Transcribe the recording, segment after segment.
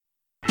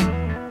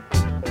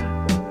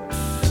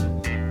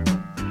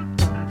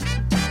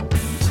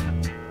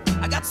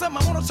got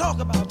something I want to talk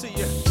about to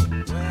you.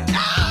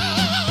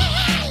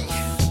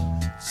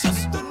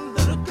 Just a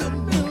little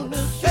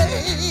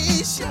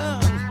communication.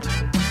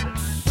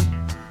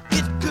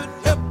 It could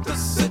help the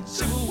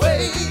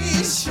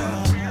situation.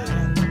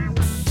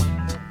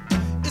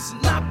 It's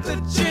not the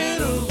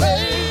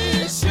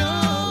generation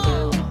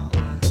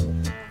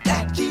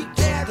that keep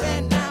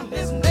carrying down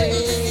this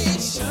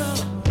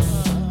nation.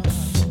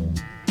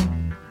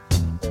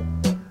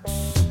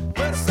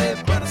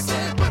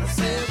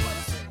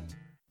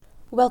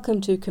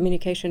 Welcome to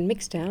Communication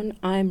Mixdown.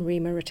 I'm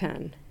Rima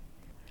Rattan.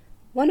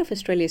 One of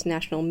Australia's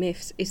national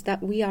myths is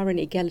that we are an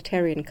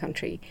egalitarian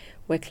country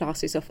where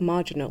class is of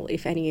marginal,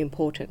 if any,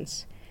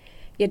 importance.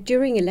 Yet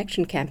during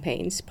election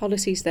campaigns,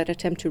 policies that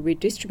attempt to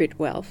redistribute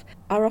wealth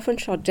are often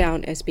shot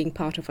down as being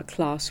part of a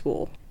class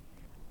war.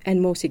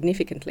 And more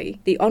significantly,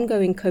 the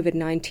ongoing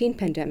COVID-19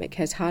 pandemic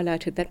has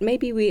highlighted that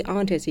maybe we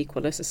aren't as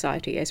equal a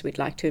society as we'd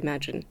like to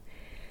imagine.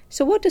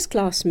 So what does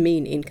class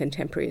mean in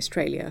contemporary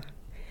Australia?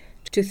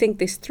 To think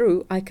this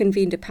through, I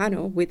convened a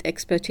panel with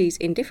expertise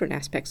in different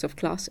aspects of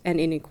class and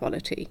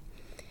inequality.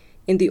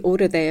 In the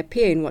order they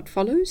appear in what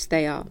follows,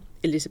 they are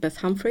Elizabeth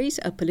Humphreys,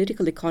 a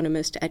political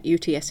economist at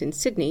UTS in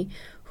Sydney,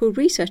 who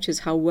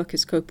researches how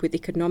workers cope with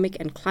economic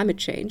and climate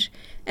change,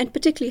 and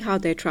particularly how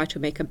they try to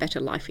make a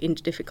better life in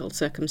difficult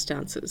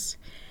circumstances.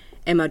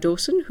 Emma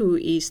Dawson, who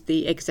is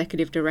the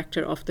executive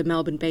director of the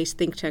Melbourne-based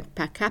think tank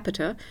Per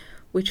Capita,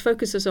 which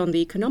focuses on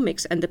the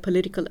economics and the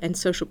political and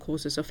social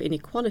causes of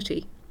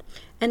inequality.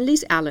 And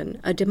Liz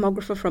Allen, a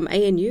demographer from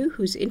ANU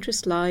whose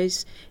interest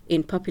lies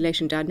in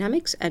population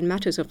dynamics and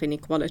matters of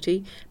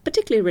inequality,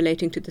 particularly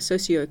relating to the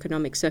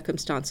socio-economic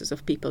circumstances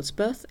of people's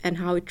birth and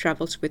how it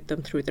travels with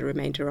them through the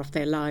remainder of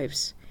their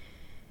lives.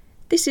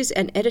 This is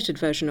an edited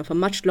version of a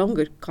much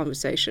longer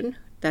conversation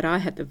that I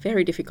had the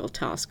very difficult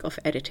task of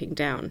editing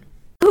down.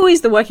 Who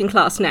is the working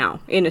class now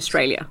in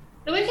Australia?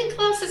 The working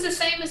class is the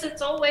same as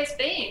it's always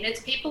been.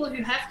 It's people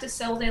who have to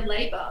sell their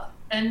labour.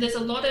 And there's a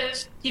lot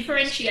of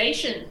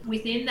differentiation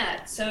within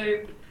that.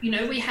 So,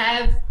 we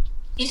have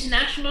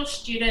international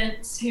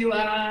students who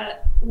are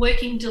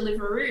working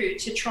Deliveroo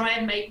to try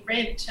and make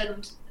rent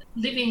and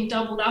living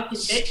doubled up in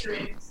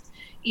bedrooms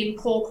in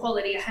poor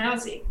quality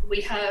housing. We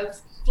have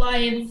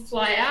fly-in,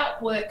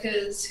 fly-out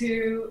workers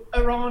who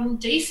are on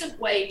decent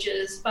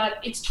wages, but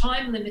it's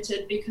time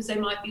limited because they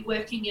might be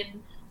working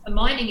in a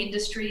mining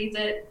industry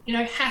that,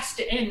 has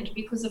to end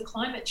because of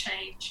climate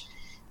change.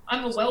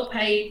 I'm a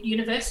well-paid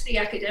university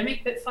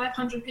academic, but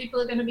 500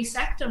 people are going to be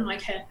sacked on my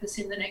campus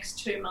in the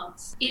next 2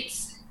 months.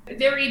 It's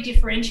very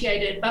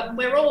differentiated, but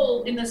we're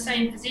all in the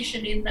same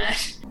position in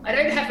that I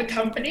don't have a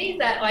company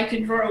that I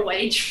can draw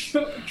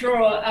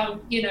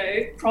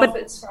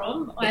profits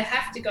from. I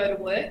have to go to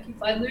work.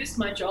 If I lose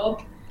my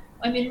job,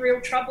 I'm in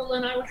real trouble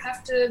and I would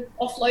have to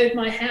offload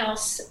my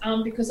house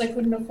because I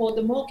couldn't afford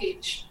the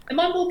mortgage. And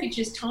my mortgage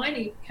is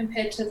tiny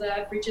compared to the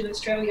average in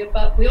Australia,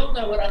 but we all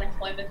know what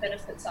unemployment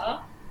benefits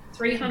are.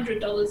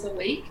 $300 a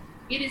week.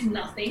 It is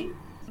nothing.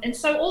 And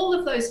so all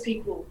of those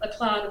people are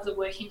part of the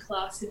working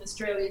class in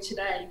Australia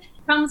today.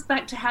 It comes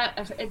back to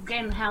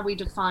how we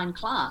define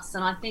class.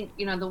 And I think,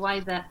 the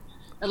way that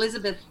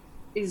Elizabeth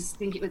is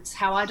thinking, it's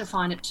how I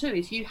define it too.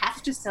 If you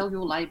have to sell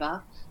your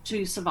labour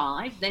to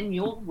survive, then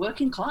you're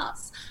working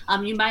class.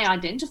 You may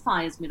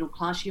identify as middle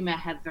class, you may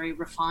have very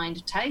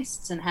refined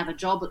tastes and have a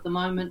job at the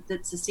moment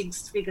that's a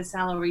six-figure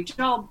salary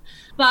job,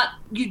 but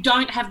you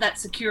don't have that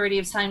security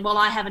of saying, well,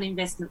 I have an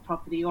investment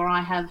property or I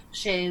have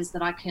shares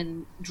that I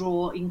can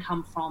draw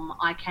income from.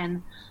 I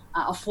can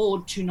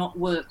afford to not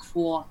work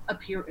for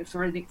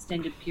an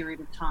extended period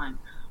of time.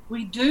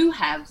 We do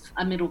have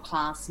a middle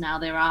class now.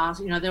 There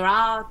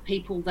are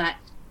people that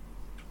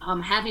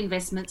have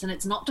investments, and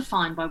it's not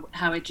defined by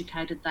how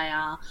educated they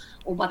are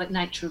or by the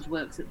nature of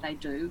work that they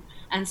do.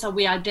 And so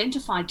we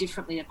identify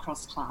differently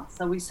across class.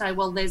 So we say,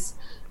 well, there's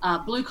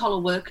blue-collar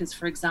workers,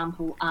 for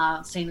example,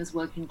 are seen as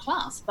working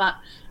class. But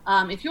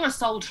if you're a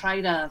sole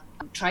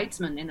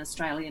tradesman in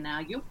Australia now,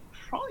 you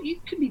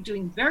could be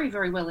doing very,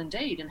 very well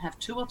indeed and have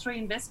 2 or 3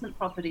 investment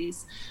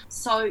properties.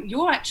 So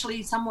you're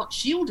actually somewhat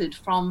shielded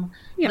from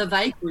the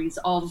vagaries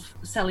of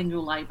selling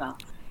your labour.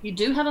 You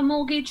do have a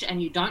mortgage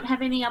and you don't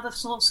have any other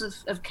source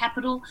of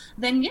capital,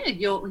 then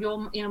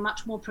you're in a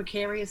much more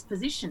precarious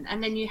position.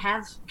 And then you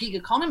have gig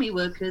economy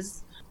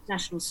workers,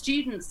 national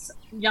students,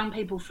 young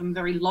people from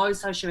very low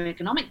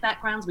socioeconomic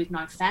backgrounds with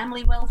no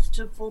family wealth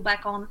to fall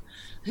back on,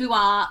 who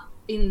are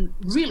in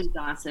really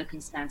dire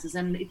circumstances.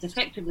 And it's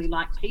effectively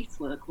like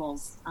piecework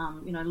was,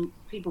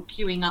 people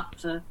queuing up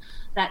for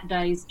that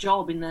day's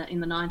job in the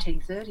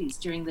 1930s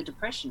during the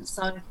Depression.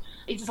 So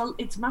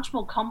it's much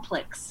more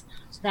complex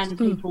than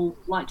people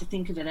like to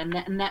think of it,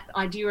 and that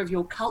idea of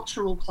your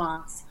cultural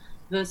class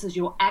versus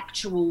your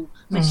actual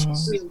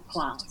material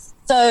class.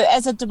 So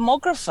as a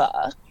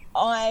demographer,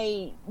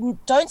 I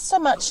don't so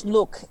much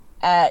look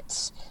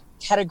at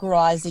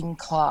categorising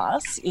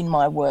class in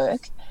my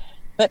work,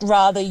 but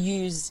rather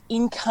use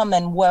income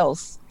and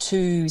wealth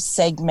to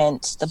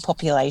segment the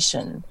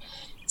population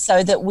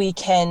so that we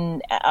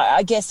can,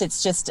 I guess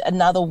it's just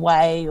another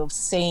way of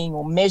seeing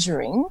or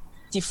measuring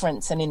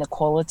difference and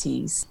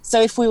inequalities.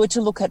 So if we were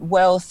to look at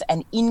wealth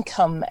and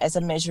income as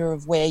a measure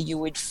of where you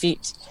would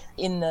fit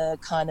in the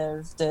kind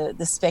of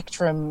the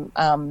spectrum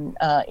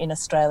in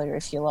Australia,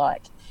 if you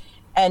like.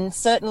 And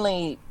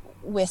certainly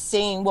we've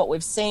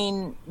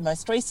seen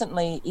most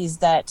recently is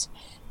that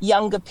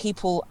younger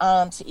people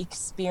aren't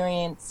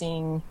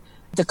experiencing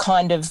the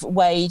kind of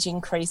wage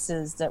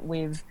increases that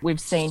we've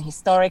seen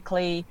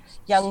historically.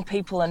 Young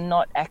people are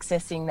not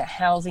accessing the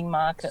housing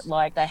market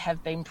like they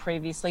have been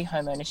previously.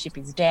 Home ownership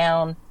is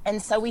down.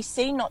 And so we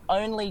see not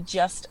only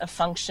just a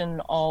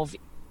function of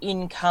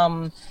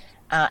income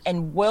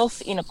and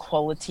wealth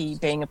inequality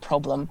being a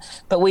problem,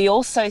 but we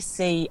also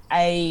see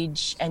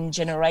age and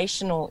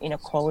generational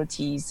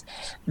inequalities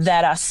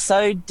that are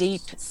so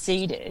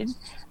deep-seated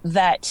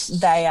that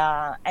they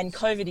are, and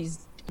COVID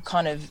is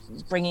kind of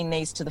bringing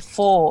these to the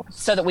fore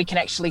so that we can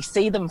actually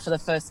see them for the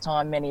first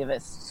time, many of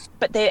us.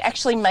 But they're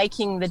actually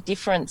making the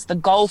difference, the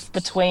gulf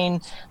between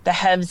the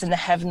haves and the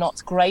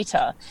have-nots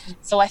greater.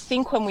 So I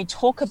think when we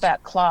talk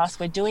about class,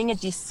 we're doing a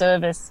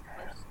disservice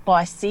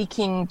by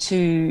seeking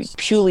to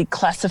purely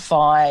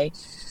classify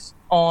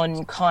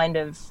on kind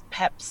of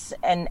perhaps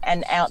an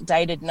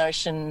outdated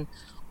notion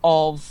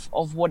of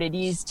what it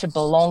is to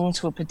belong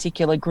to a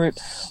particular group,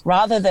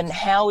 rather than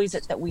how is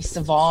it that we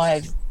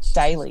survive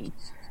daily.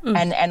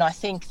 And I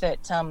think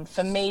that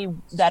for me,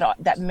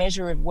 that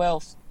measure of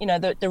wealth,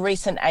 the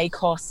recent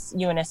ACOS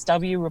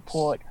UNSW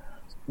report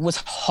was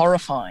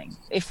horrifying.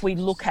 If we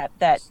look at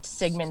that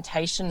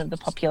segmentation of the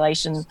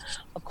population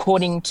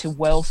according to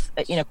wealth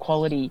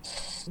inequality,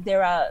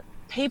 there are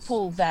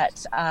people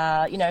that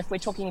are, if we're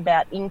talking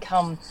about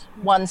income,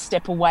 one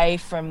step away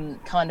from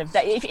kind of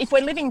that. If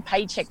we're living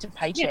paycheck to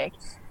paycheck,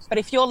 but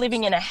if you're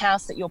living in a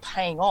house that you're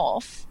paying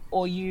off,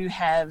 or you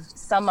have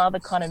some other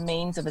kind of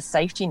means of a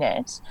safety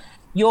net,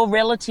 you're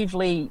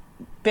relatively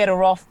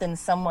better off than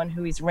someone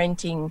who is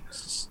renting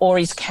or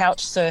is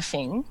couch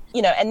surfing.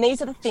 And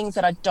these are the things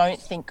that I don't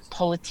think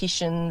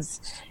politicians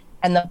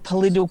and the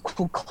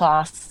political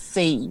class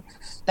see.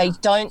 They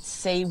don't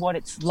see what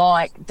it's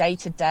like day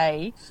to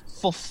day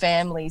for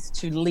families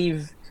to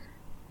live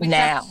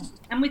now.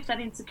 And with that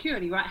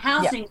insecurity, right?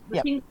 Housing,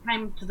 the thing that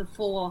came to the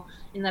fore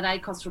in that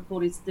ACOS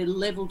report is the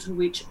level to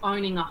which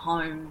owning a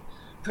home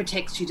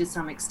protects you to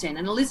some extent.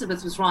 And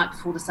Elizabeth was right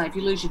before to say, if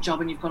you lose your job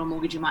and you've got a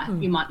mortgage, you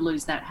might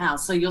lose that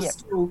house. So you're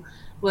still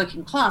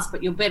working class,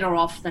 but you're better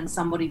off than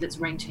somebody that's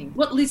renting.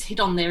 What Liz hit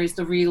on there is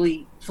the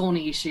really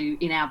thorny issue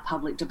in our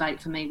public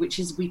debate for me, which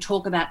is we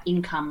talk about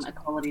income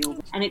equality,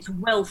 and it's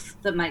wealth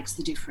that makes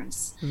the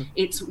difference.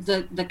 It's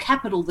the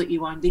capital that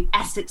you own, the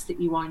assets that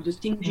you own, the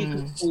things you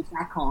can fall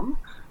back on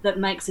that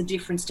makes a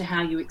difference to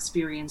how you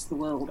experience the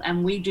world.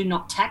 And we do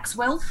not tax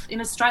wealth in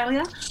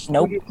Australia.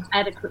 Nope. We don't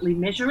adequately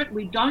measure it.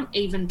 We don't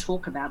even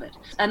talk about it.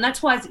 And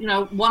that's why,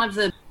 one of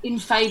the in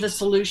favour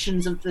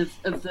solutions of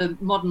the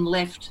modern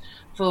left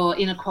for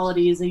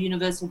inequality is a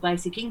universal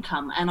basic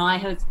income. And I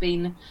have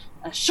been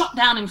shot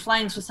down in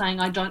flames for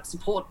saying I don't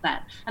support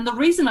that. And the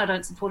reason I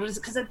don't support it is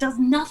because it does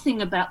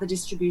nothing about the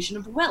distribution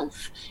of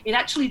wealth. It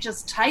actually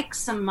just takes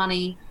some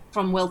money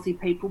from wealthy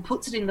people,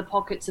 puts it in the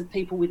pockets of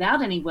people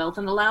without any wealth,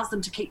 and allows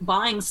them to keep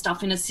buying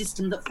stuff in a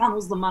system that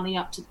funnels the money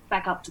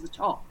back up to the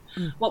top.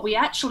 What we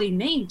actually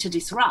need to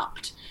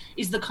disrupt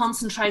is the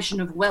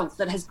concentration of wealth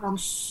that has gone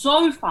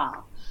so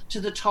far to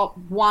the top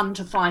 1%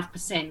 to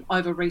 5%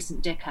 over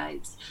recent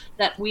decades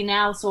that we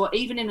now saw,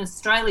 even in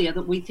Australia,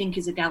 that we think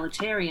is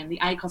egalitarian. The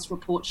ACOS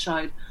report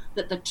showed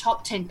that the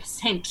top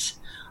 10%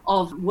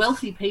 of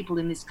wealthy people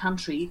in this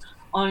country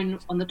on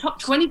the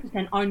top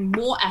 20% own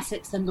more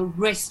assets than the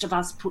rest of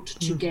us put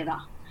together.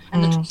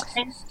 And the top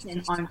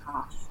 10% own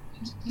half.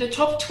 The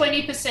top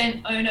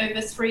 20% own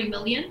over 3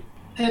 million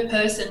per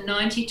person,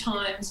 90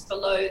 times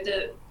below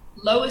the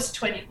lowest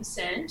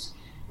 20%,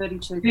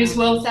 whose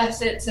wealth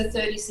assets are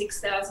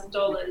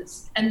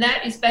 $36,000. And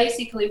that is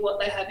basically what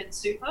they have in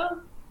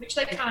super, which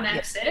they can't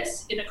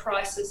access in a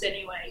crisis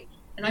anyway.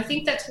 And I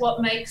think that's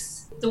what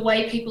makes the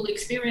way people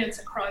experience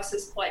a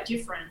crisis quite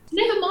different.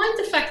 Never mind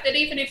the fact that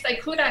even if they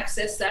could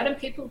access that, and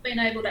people have been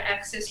able to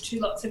access 2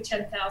 lots of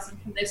 10,000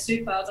 from their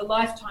super, the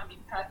lifetime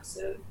impacts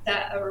of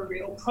that are a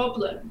real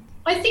problem.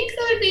 I think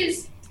though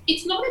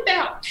it's not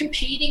about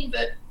competing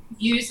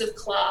views of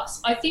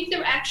class. I think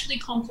they're actually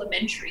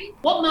complementary.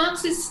 What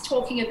Marx is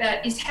talking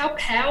about is how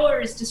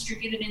power is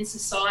distributed in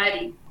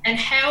society and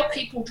how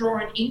people draw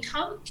an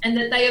income, and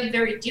that they are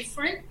very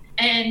different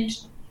and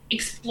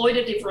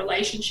exploitative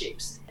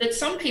relationships, that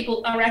some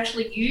people are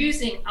actually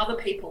using other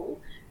people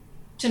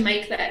to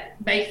make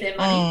their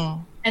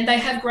money, and they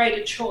have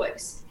greater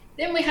choice.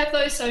 Then we have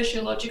those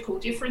sociological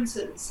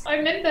differences. I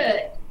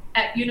remember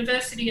at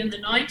university in the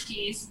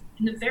 90s,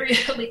 in the very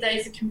early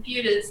days of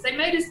computers, they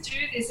made us do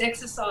this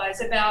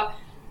exercise about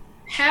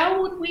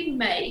how would we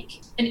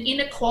make an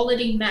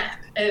inequality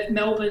map of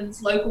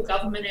Melbourne's local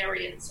government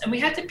areas, and we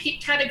had to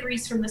pick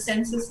categories from the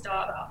census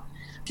data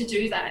to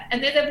do that.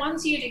 And they're the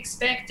ones you'd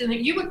expect and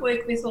that you would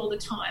work with all the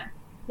time.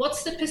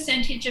 What's the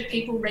percentage of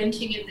people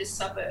renting in this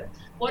suburb?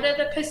 What are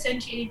the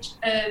percentage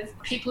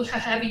of people who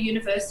have a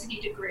university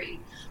degree?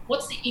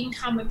 What's the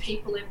income of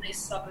people in this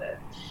suburb?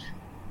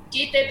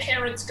 Did their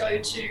parents go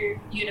to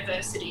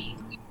university?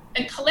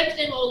 And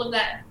collecting all of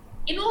that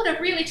in order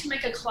really to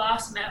make a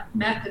class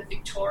map of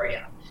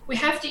Victoria. We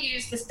have to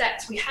use the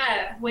stats we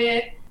have.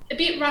 We're a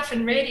bit rough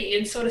and ready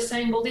and sort of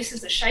saying, well, this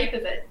is the shape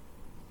of it.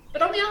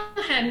 But on the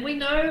other hand, we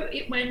know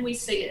it when we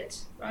see it,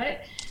 right?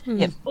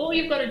 Yep. All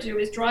you've got to do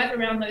is drive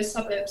around those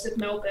suburbs of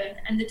Melbourne,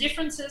 and the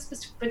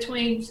differences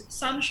between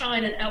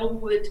Sunshine and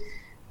Elwood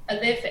are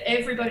there for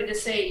everybody to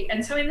see.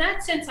 And so in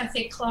that sense, I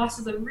think class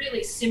is a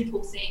really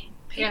simple thing.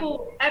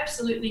 People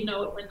absolutely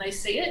know it when they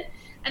see it.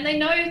 And they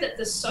know that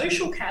the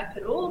social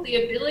capital,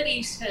 the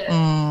ability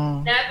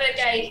to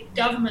navigate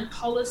government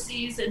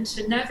policies and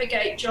to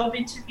navigate job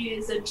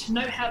interviews and to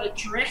know how to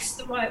dress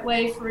the right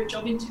way for a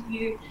job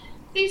interview,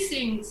 these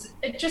things,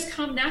 it just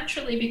come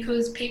naturally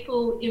because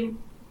people in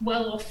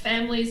well-off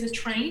families are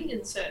trained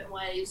in certain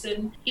ways.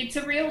 And it's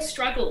a real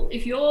struggle.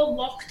 If you're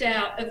locked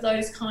out of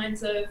those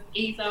kinds of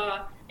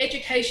either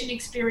education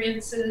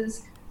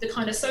experiences, the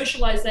kind of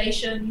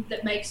socialisation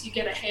that makes you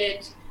get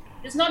ahead,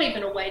 there's not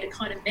even a way to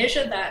kind of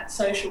measure that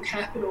social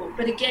capital.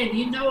 But again,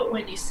 you know it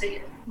when you see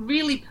it.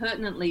 Really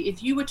pertinently,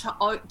 if you were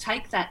to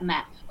take that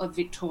map of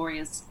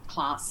Victoria's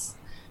class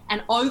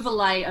and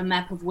overlay a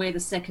map of where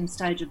the second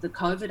stage of the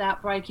COVID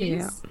outbreak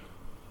is,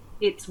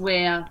 it's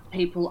where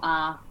people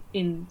are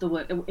in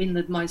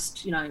the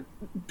most,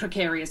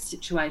 precarious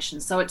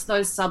situations. So it's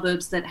those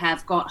suburbs that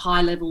have got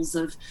high levels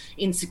of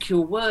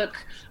insecure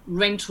work,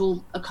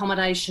 rental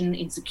accommodation,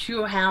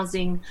 insecure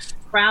housing,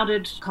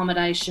 crowded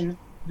accommodation.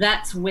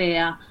 That's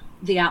where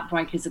the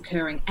outbreak is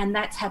occurring, and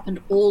that's happened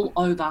all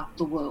over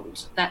the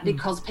world. That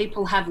because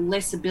people have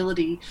less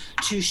ability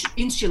to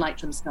insulate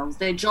themselves.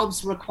 Their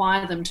jobs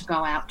require them to go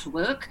out to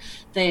work.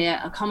 Their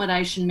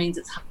accommodation means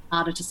it's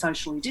harder to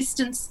socially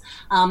distance,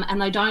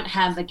 and they don't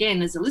have,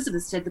 again, as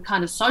Elizabeth said, the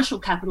kind of social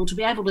capital to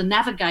be able to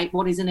navigate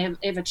what is an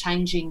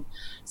ever-changing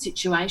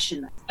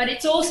situation. But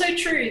it's also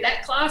true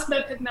that class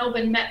map of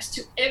Melbourne maps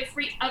to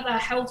every other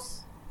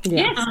health.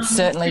 Yes,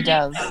 certainly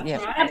does.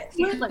 Yeah, right?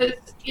 Because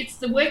it's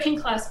the working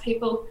class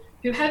people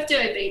who have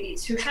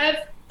diabetes, who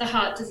have the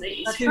heart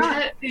disease,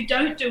 who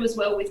don't do as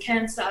well with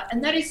cancer,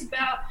 and that is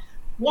about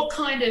what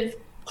kind of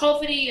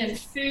poverty and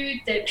food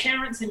their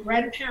parents and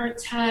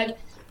grandparents had,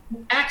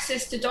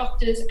 access to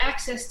doctors,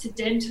 access to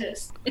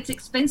dentists. It's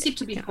expensive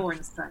to be poor in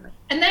Australia.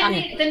 And then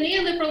the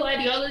neoliberal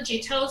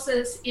ideology tells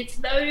us it's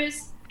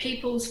those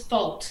people's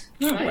fault,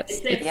 right? It's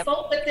their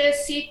fault that they're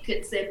sick,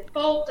 it's their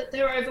fault that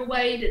they're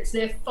overweight, it's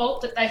their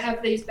fault that they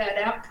have these bad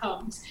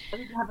outcomes.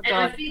 And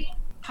I think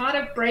part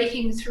of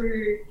breaking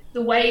through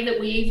the way that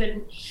we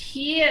even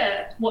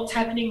hear what's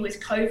happening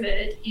with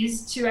COVID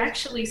is to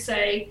actually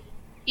say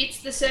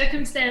it's the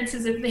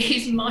circumstances of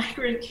these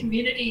migrant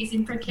communities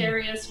in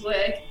precarious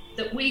work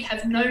that we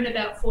have known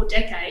about for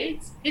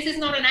decades. This is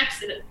not an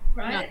accident,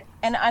 right? No.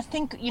 And I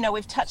think,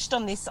 we've touched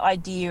on this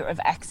idea of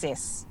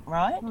access,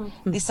 right?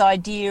 This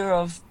idea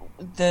of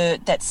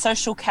that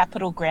social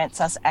capital grants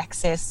us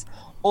access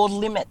or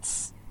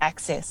limits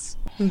access.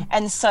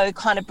 And so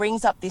kind of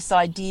brings up this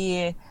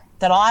idea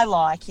that I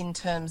like in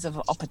terms of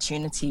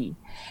opportunity.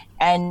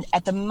 And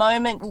at the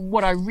moment,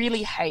 what I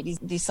really hate is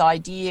this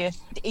idea,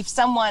 if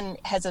someone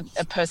has a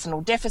personal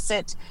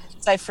deficit,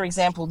 say, for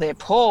example, they're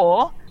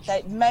poor,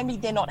 maybe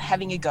they're not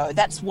having a go.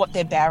 That's what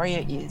their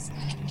barrier is.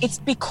 It's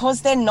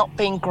because they're not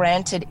being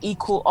granted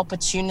equal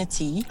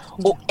opportunity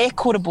or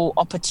equitable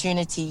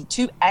opportunity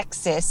to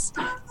access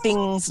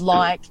things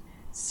like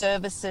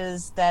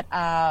services that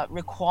are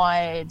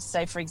required,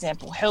 say, for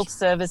example, health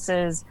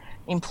services,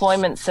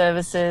 employment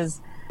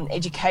services,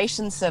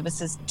 education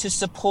services to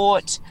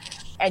support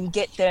and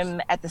get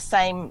them at the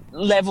same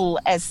level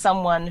as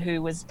someone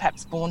who was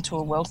perhaps born to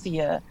a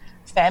wealthier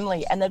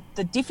family. And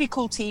the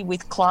difficulty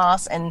with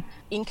class and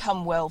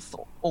income wealth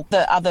or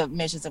the other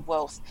measures of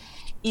wealth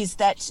is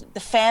that the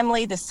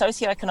family, the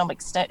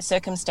socioeconomic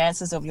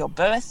circumstances of your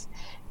birth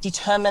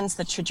determines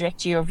the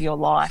trajectory of your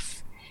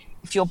life.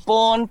 If you're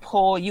born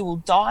poor, you will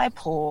die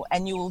poor,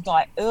 and you will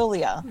die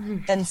earlier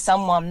than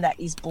someone that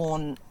is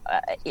born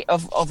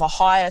of a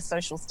higher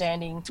social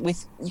standing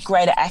with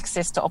greater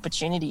access to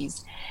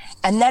opportunities.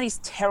 And that is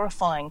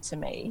terrifying to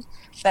me,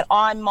 that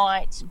I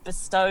might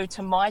bestow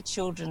to my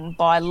children,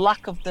 by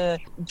luck of the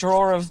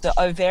draw of the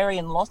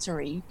ovarian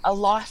lottery, a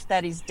life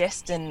that is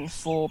destined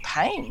for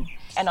pain.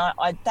 And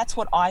I that's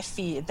what I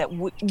fear, that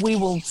we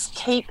will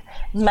keep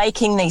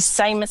making these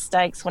same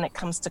mistakes when it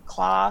comes to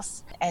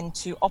class and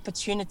to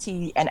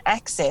opportunity and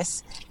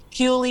access,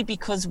 purely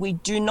because we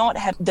do not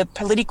have the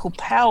political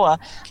power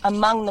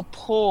among the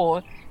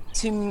poor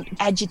to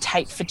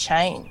agitate for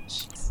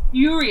change.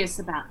 Furious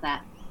about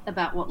that,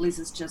 about what Liz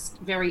has just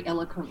very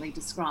eloquently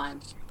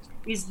described,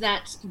 is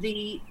that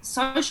the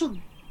social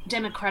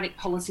democratic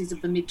policies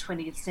of the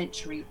mid-20th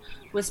century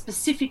were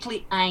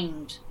specifically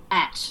aimed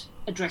at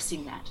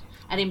addressing that,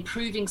 at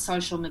improving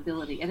social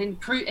mobility, and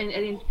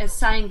as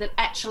saying that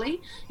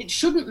actually it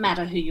shouldn't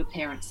matter who your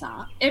parents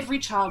are. Every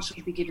child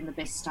should be given the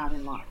best start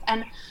in life.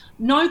 And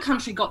no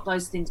country got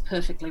those things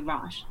perfectly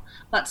right.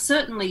 But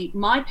certainly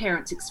my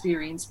parents'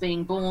 experience,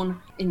 being born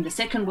in the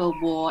Second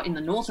World War in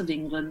the north of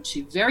England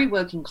to very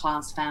working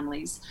class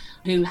families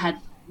who had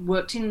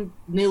worked in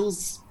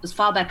mills as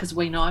far back as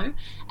we know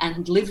and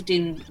had lived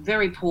in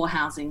very poor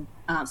housing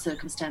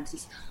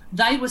circumstances.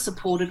 They were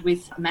supported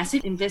with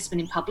massive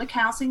investment in public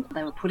housing.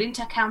 They were put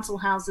into council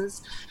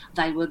houses.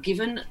 They were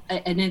given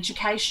an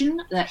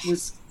education that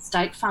was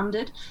state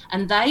funded,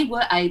 and they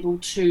were able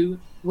to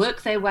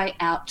work their way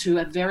out to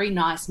a very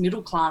nice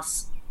middle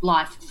class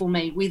life for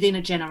me within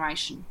a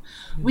generation.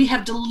 We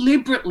have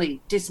deliberately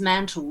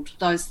dismantled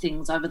those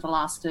things over the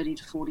last 30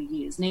 to 40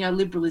 years.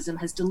 Neoliberalism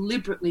has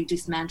deliberately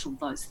dismantled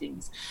those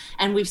things.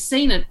 And we've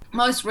seen it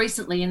most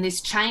recently in this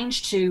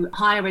change to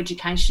higher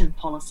education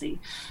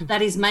policy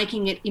that is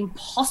making it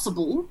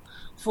impossible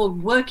for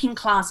working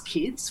class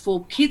kids,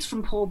 for kids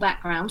from poor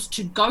backgrounds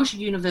to go to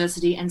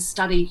university and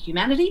study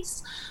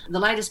humanities. The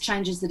latest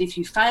change is that if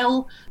you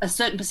fail a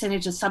certain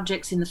percentage of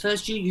subjects in the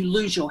first year, you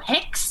lose your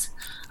HECS.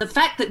 The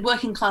fact that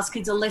working class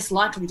kids are less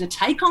likely to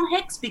take on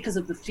HECS because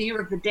of the fear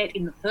of the debt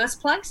in the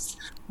first place.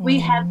 We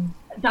have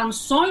done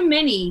so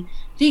many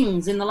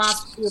things in the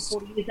last 30 or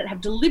 40 years that have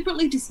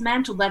deliberately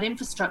dismantled that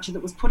infrastructure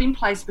that was put in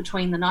place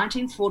between the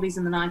 1940s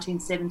and the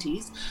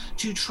 1970s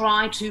to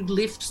try to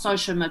lift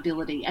social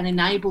mobility and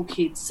enable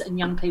kids and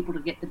young people to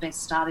get the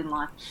best start in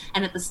life.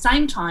 And at the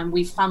same time,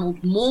 we've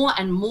funneled more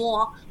and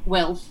more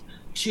wealth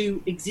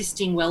to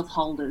existing wealth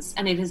holders,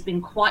 and it has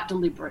been quite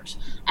deliberate.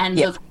 And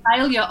the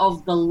failure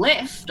of the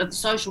left, of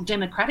social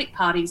democratic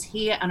parties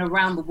here and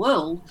around the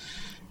world,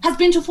 has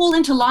been to fall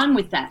into line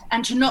with that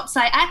and to not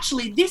say,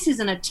 actually, this is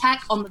an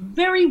attack on the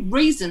very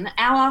reason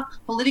our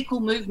political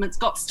movements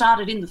got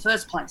started in the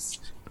first place.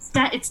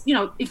 It's, you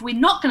know, if we're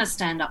not going to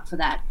stand up for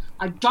that,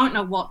 I don't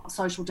know what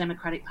social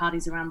democratic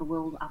parties around the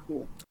world are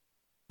for.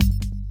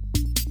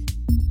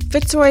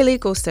 Fitzroy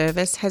Legal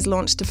Service has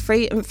launched a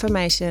free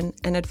information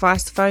and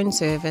advice phone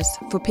service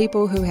for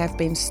people who have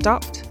been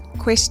stopped,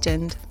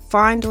 questioned,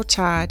 fined or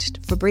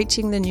charged for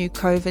breaching the new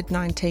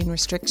COVID-19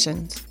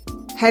 restrictions.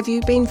 Have you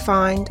been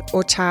fined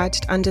or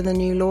charged under the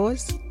new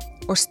laws?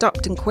 Or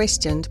stopped and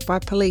questioned by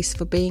police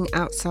for being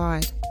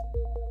outside?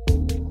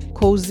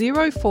 Call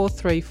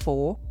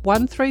 0434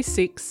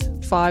 136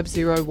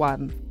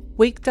 501.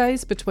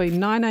 Weekdays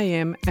between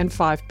 9am and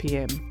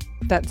 5pm.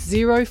 That's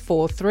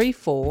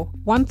 0434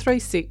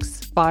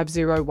 136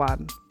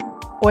 501.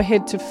 Or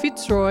head to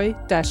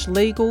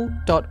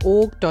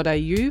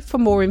fitzroy-legal.org.au for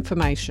more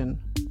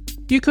information.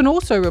 You can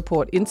also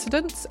report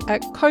incidents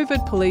at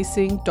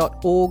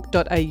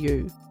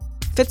covidpolicing.org.au.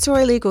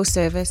 Fitzroy Legal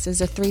Service is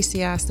a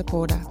 3CR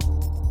supporter.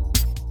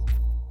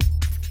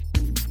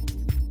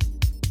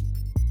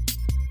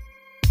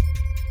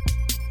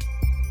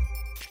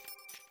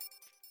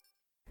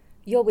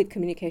 You're with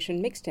Communication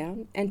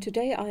Mixdown, and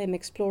today I am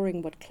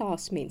exploring what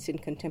class means in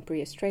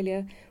contemporary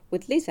Australia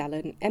with Liz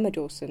Allen, Emma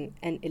Dawson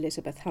and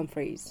Elizabeth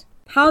Humphreys.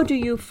 How do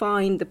you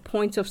find the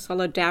points of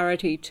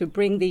solidarity to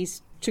bring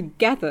these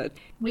together?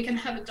 We can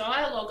have a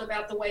dialogue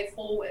about the way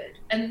forward,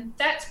 and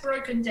that's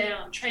broken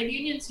down. Trade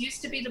unions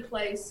used to be the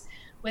place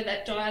where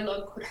that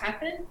dialogue could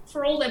happen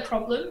for all their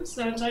problems,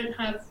 so don't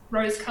have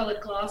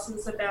rose-coloured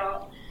glasses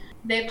about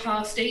their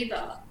past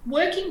either.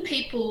 Working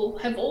people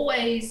have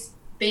always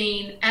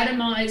been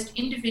atomised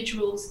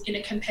individuals in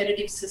a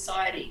competitive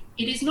society.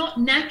 It is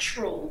not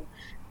natural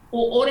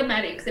or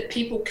automatic that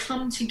people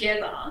come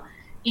together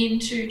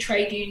into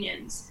trade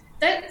unions.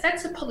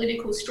 That's a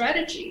political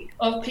strategy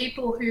of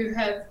people who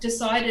have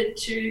decided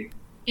to,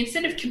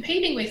 instead of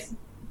competing with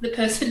the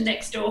person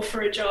next door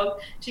for a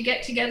job, to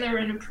get together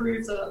and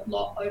improve the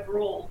lot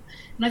overall.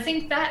 And I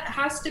think that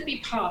has to be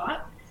part,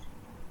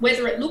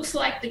 whether it looks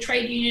like the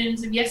trade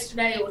unions of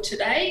yesterday or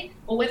today,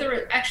 or whether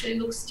it actually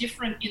looks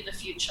different in the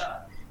future.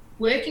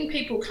 Working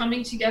people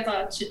coming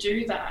together to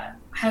do that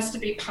has to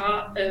be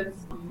part of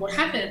what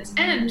happens.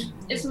 And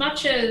as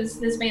much as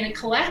there's been a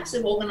collapse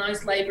of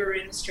organised labour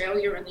in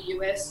Australia and the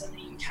US and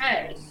the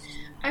UK,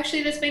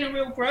 actually there's been a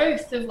real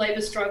growth of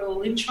labour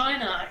struggle in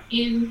China,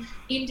 in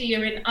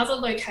India, in other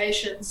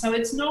locations. So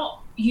it's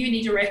not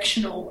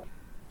unidirectional.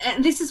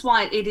 And this is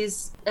why it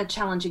is a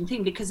challenging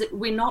thing, because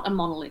we're not a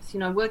monolith. You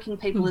know, working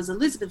people, as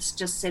Elizabeth's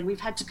just said, we've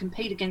had to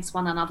compete against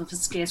one another for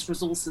scarce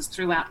resources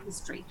throughout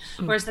history.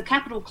 Whereas the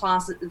capital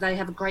class, they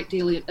have a great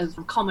deal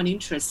of common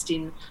interest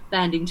in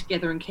banding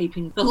together and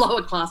keeping the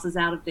lower classes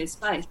out of their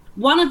space.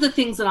 One of the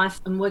things that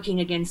I'm working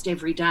against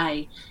every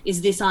day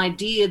is this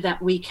idea that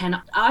we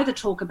can either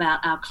talk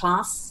about our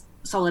class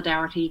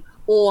solidarity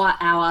or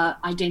our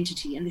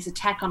identity, and this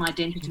attack on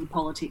identity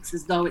politics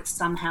as though it's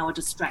somehow a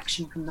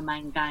distraction from the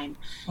main game.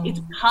 It's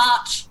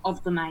part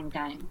of the main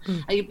game.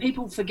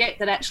 People forget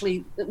that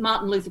actually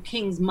Martin Luther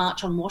King's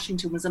March on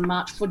Washington was a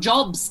march for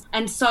jobs.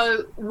 And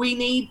so we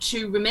need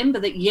to remember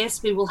that,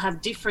 yes, we will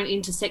have different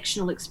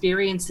intersectional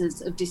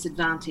experiences of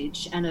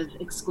disadvantage and of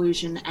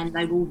exclusion, and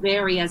they will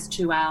vary as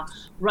to our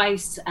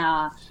race,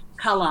 our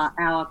colour,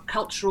 our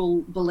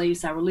cultural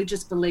beliefs, our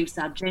religious beliefs,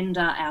 our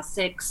gender, our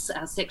sex,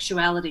 our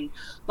sexuality.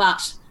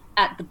 But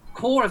at the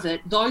core of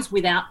it, those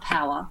without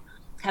power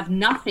have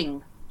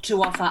nothing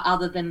to offer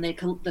other than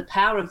the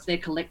power of their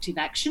collective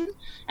action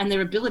and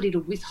their ability to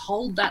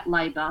withhold that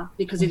labour,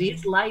 because it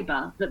is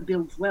labour that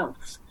builds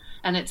wealth.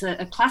 And it's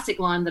a classic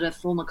line that a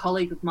former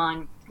colleague of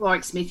mine,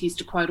 Warwick Smith, used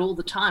to quote all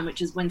the time,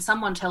 which is, when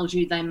someone tells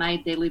you they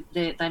made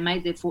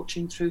their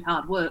fortune through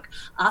hard work,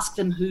 ask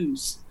them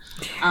whose.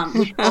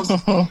 Because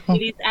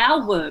it is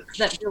our work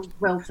that builds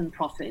wealth and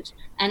profit.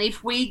 And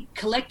if we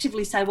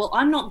collectively say, well,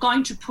 I'm not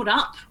going to put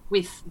up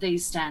with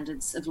these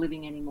standards of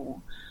living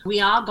anymore, we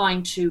are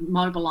going to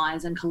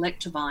mobilise and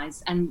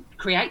collectivise and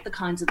create the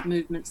kinds of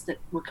movements that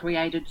were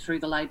created through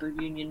the labour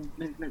union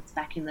movements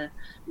back in the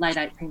late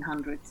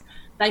 1800s.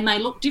 They may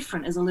look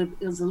different, as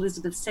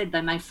Elizabeth said.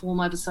 They may form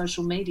over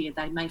social media.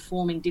 They may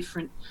form in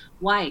different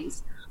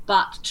ways.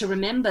 But to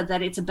remember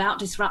that it's about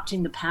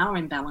disrupting the power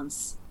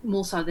imbalance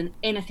more so than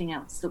anything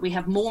else, that we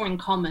have more in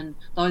common,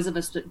 those of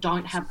us that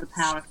don't have the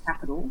power of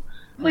capital.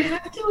 We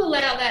have to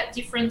allow that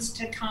difference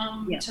to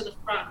come to the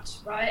front,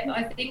 right?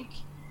 I think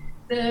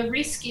the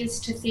risk is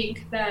to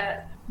think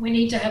that we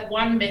need to have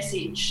one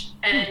message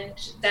and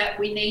that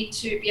we need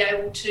to be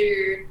able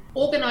to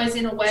organise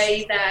in a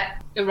way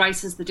that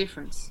erases the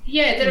difference.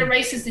 Yeah, that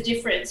erases the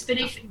difference. But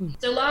if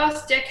the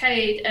last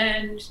decade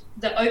and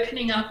the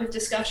opening up of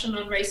discussion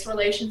on race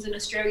relations in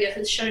Australia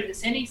has shown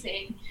us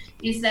anything,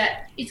 is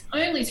that it's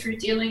only through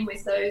dealing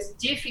with those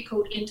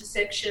difficult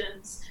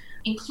intersections,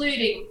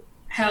 including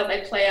how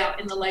they play out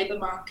in the labour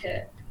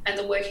market and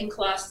the working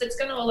class, that's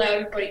going to allow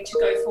everybody to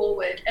go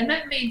forward. And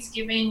that means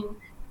giving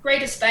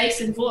greater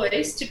space and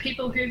voice to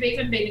people who've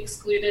even been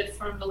excluded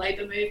from the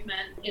labour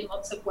movement in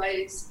lots of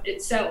ways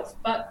itself.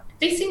 But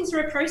these things are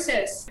a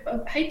process.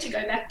 I hate to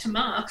go back to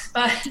Marx,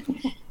 but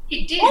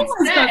he did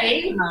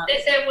say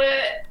that there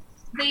were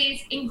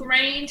these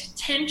ingrained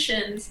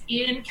tensions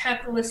in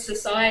capitalist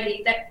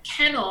society that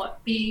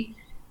cannot be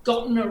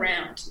gotten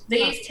around.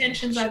 These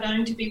tensions are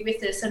going to be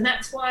with us, and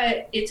that's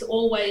why it's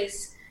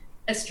always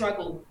a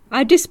struggle.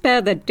 I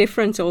despair that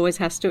difference always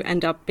has to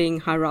end up being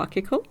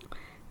hierarchical.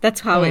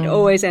 That's how it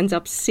always ends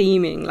up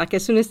seeming. Like,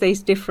 as soon as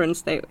there's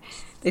difference, there's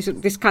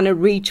this kind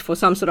of reach for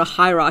some sort of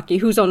hierarchy.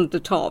 Who's on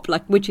the top?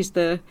 Like, which is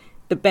the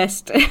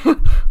best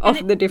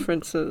of the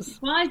differences?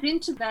 It ties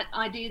into that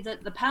idea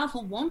that the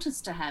powerful want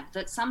us to have,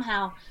 that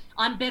somehow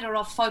I'm better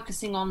off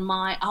focusing on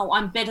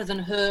I'm better than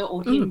her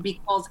or him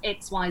because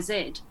X, Y,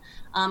 Z.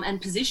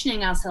 And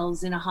positioning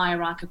ourselves in a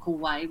hierarchical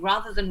way,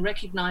 rather than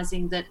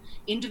recognising that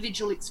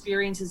individual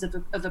experiences of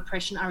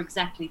oppression are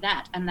exactly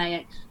that, and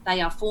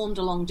they are formed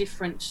along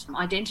different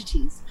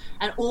identities,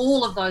 and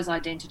all of those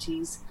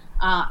identities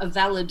are a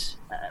valid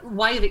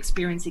way of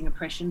experiencing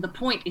oppression. The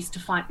point is to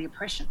fight the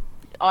oppression.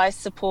 I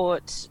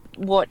support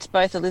what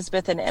both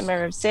Elizabeth and Emma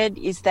have said,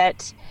 is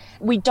that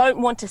we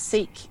don't want to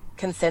seek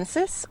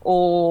consensus,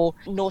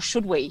 nor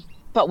should we,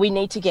 but we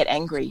need to get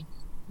angry.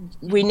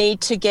 We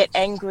need to get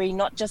angry,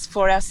 not just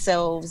for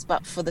ourselves,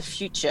 but for the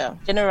future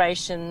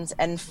generations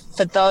and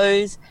for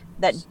those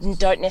that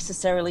don't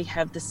necessarily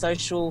have the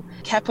social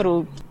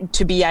capital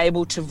to be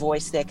able to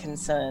voice their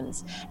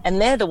concerns.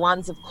 And they're the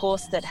ones, of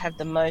course, that have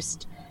the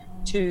most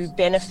to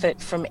benefit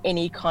from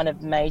any kind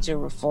of major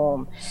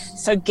reform.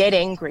 So get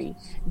angry,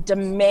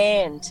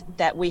 demand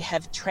that we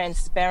have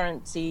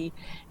transparency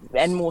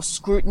and more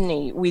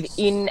scrutiny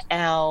within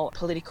our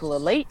political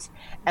elite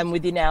and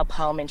within our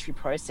parliamentary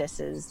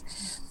processes.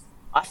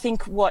 I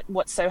think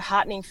what's so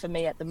heartening for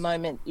me at the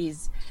moment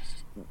is,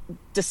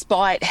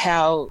 despite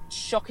how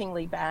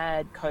shockingly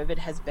bad COVID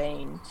has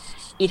been,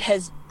 it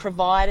has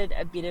provided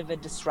a bit of a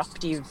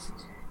disruptive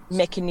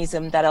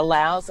mechanism that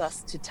allows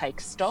us to take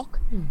stock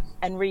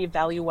and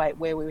reevaluate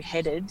where we're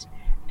headed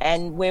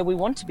and where we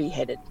want to be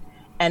headed.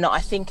 And I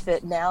think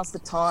that now's the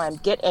time.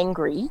 Get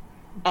angry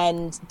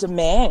and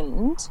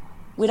demand.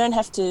 We don't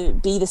have to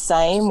be the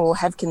same or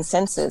have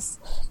consensus,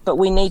 but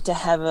we need to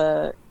have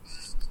a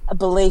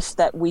belief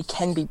that we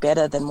can be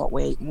better than what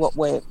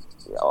we're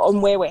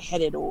on where we're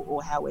headed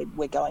or how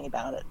we're going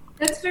about it.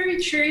 That's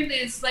very true,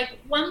 Liz. Like,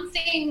 one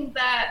thing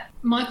that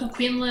Michael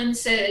Quinlan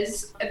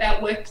says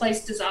about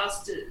workplace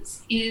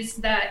disasters is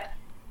that,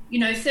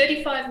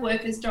 35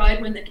 workers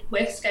died when the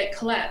Westgate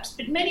collapsed,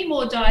 but many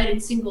more died in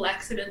single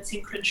accidents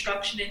in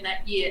construction in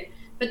that year.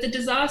 But the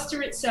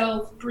disaster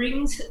itself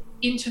brings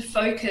into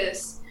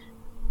focus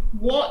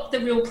what the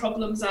real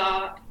problems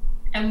are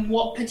and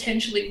what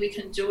potentially we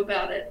can do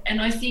about it.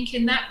 And I think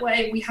in that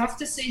way, we have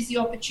to seize the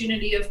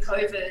opportunity of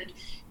COVID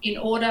in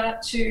order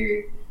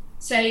to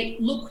say,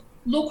 look,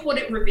 look what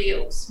it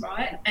reveals,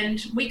 right?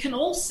 And we can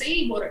all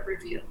see what it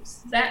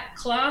reveals. That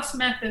class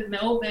map of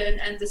Melbourne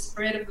and the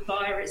spread of the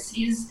virus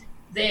is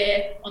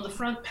there on the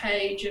front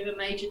page of a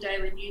major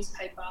daily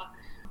newspaper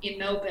in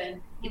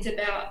Melbourne. It's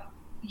about,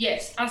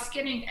 yes, us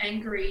getting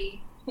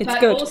angry,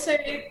 but also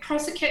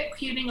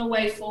prosecuting a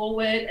way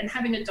forward and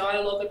having a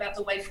dialogue about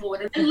the way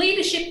forward. And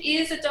leadership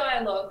is a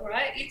dialogue,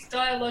 right? It's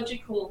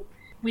dialogical.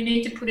 We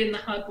need to put in the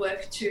hard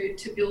work to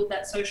build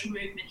that social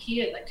movement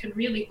here that can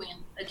really win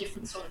a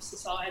different sort of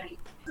society.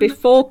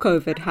 Before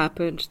COVID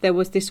happened, there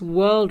was this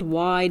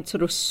worldwide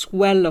sort of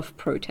swell of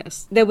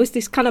protests. There was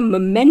this kind of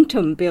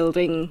momentum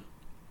building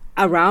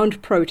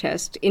around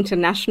protest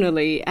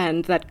internationally,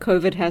 and that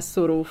COVID has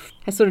sort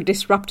of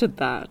disrupted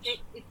that.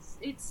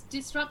 It's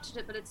disrupted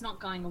it, but it's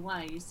not going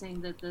away. You're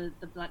seeing that the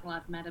Black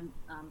Lives Matter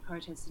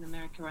protests in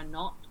America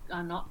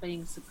are not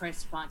being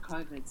suppressed by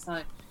COVID.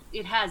 So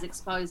it has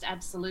exposed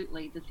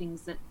absolutely the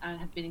things that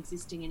have been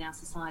existing in our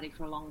society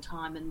for a long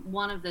time. And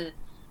one of the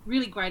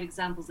really great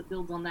examples that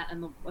builds on that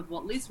and of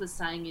what Liz was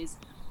saying is,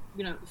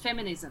 you know,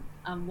 feminism.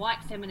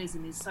 White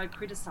feminism is so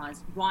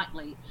criticised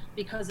rightly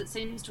because it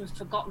seems to have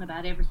forgotten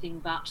about everything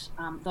but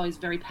those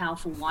very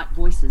powerful white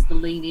voices, the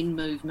Lean In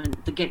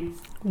movement, the Get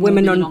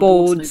Women on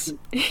Boards.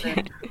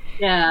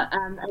 Yeah,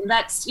 and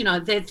that's, you know,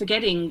 they're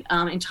forgetting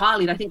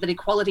entirely. They think that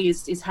equality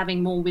is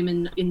having more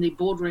women in the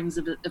boardrooms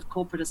of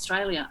corporate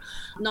Australia.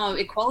 No,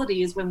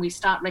 equality is when we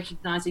start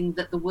recognising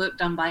that the work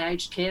done by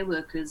aged care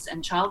workers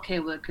and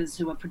childcare workers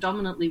who are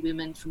predominantly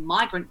women from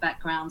migrant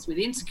backgrounds with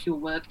insecure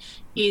work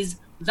is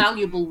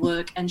valuable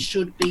work and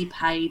should be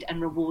paid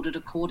and rewarded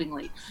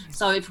accordingly.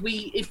 So if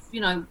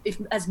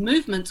as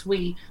movements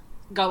we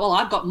go, well,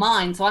 I've got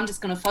mine, so I'm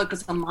just going to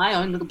focus on my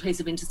own little piece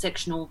of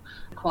intersectional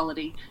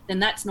equality, then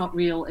that's not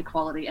real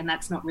equality and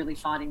that's not really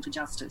fighting for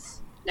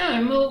justice. No,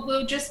 and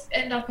we'll just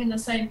end up in the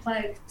same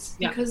place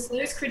because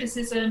those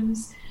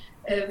criticisms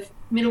of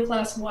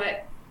middle-class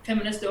white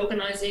feminist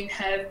organising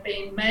have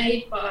been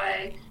made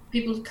by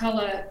people of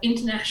colour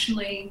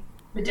internationally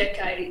for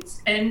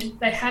decades, and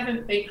they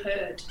haven't been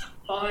heard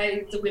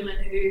by the women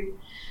who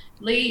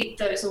lead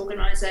those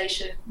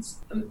organisations.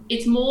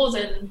 It's more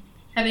than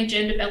having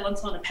gender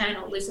balance on a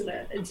panel, isn't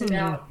it? It's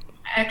about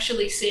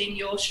actually seeing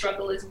your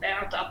struggle is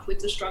bound up with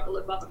the struggle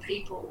of other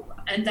people,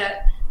 and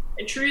that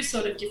a true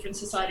sort of different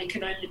society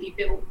can only be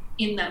built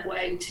in that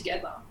way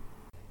together.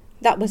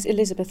 That was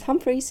Elizabeth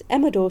Humphreys,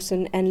 Emma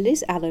Dawson and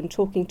Liz Allen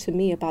talking to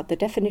me about the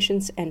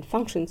definitions and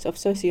functions of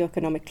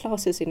socioeconomic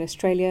classes in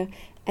Australia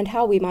and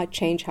how we might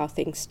change how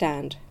things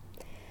stand.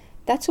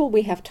 That's all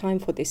we have time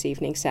for this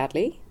evening,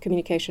 sadly.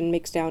 Communication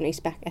Mixdown is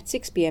back at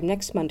 6 p.m.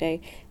 next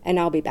Monday, and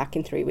I'll be back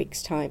in 3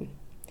 weeks' time.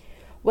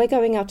 We're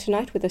going out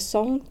tonight with a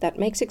song that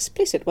makes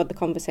explicit what the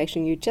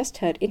conversation you just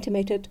heard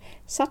intimated,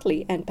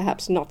 subtly and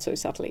perhaps not so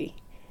subtly.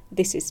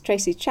 This is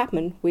Tracy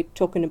Chapman with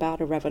Talking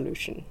About a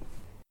Revolution.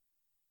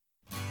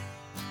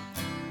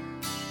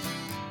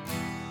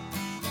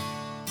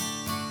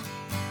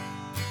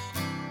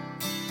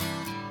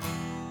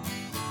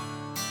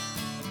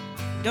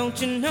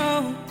 Don't you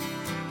know,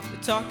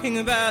 we're talking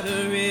about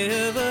a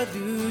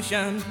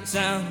revolution. It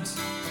sounds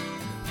like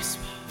a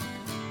whisper.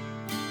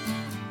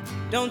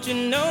 Don't you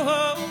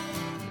know,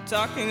 we're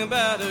talking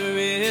about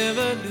a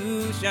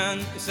revolution.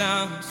 It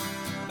sounds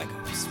like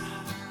a whisper.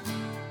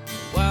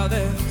 While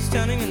they're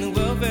standing in the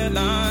welfare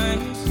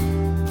lines,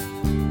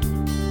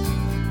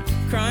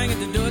 crying at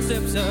the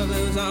doorsteps of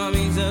those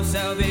armies of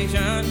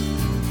salvation,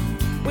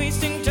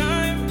 wasting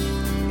time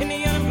in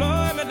the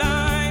unemployment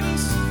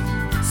lines,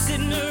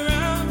 sitting around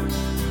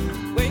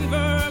waiting for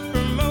a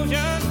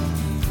promotion.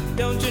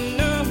 Don't you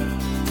know,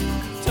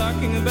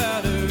 talking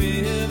about a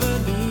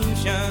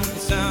revolution.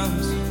 It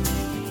sounds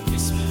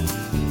whisper.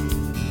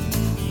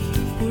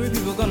 Poor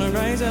people gonna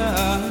rise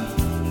up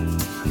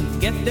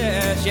and get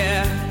their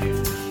share.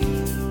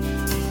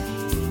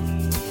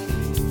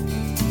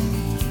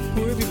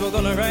 Poor people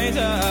gonna rise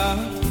up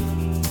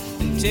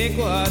and take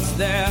what's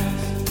theirs.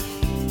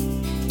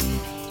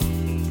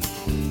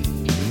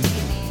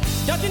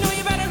 Don't you know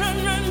you better run,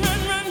 run, run,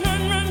 run,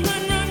 run, run,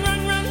 run, run,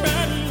 run, run,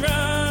 run,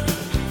 run.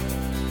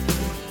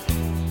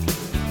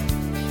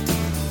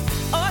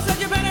 Oh, I said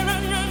you better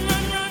run, run,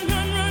 run, run,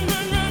 run, run,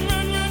 run, run,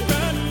 run, run,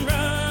 run,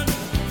 run.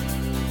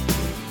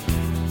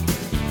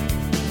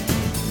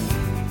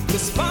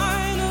 'Cause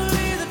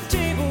finally the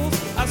tables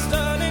are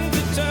starting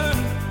to turn.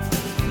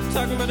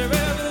 Talking about the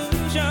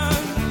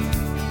revolution.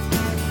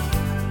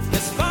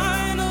 Yes,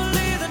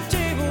 finally the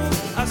tables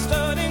are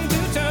starting to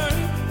turn.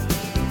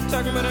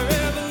 Talking about a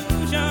revolution.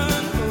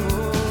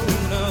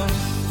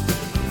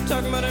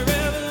 Talking about a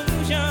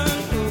revolution,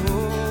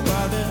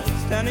 while they're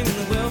standing in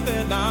the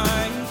welfare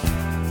lines,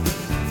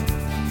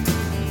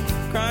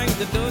 crying at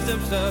the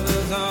doorsteps of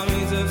those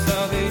armies of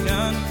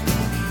salvation,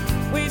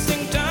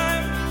 wasting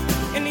time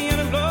in the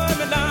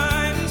unemployment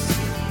lines,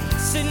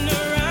 sitting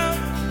around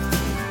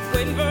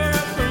waiting for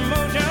a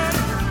promotion.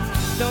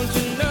 Don't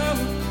you know,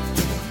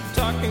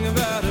 talking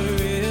about a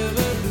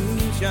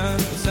revolution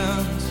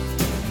sounds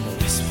a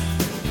whisper.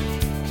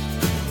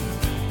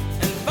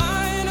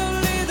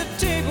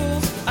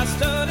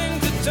 Starting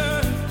to turn.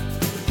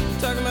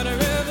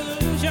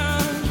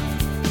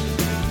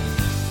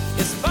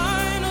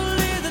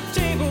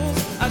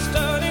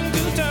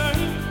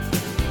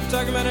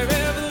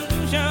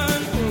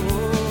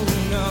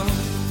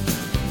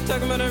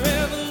 about a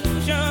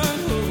revolution.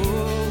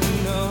 Oh,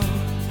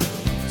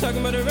 no.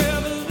 Talking about a revolution.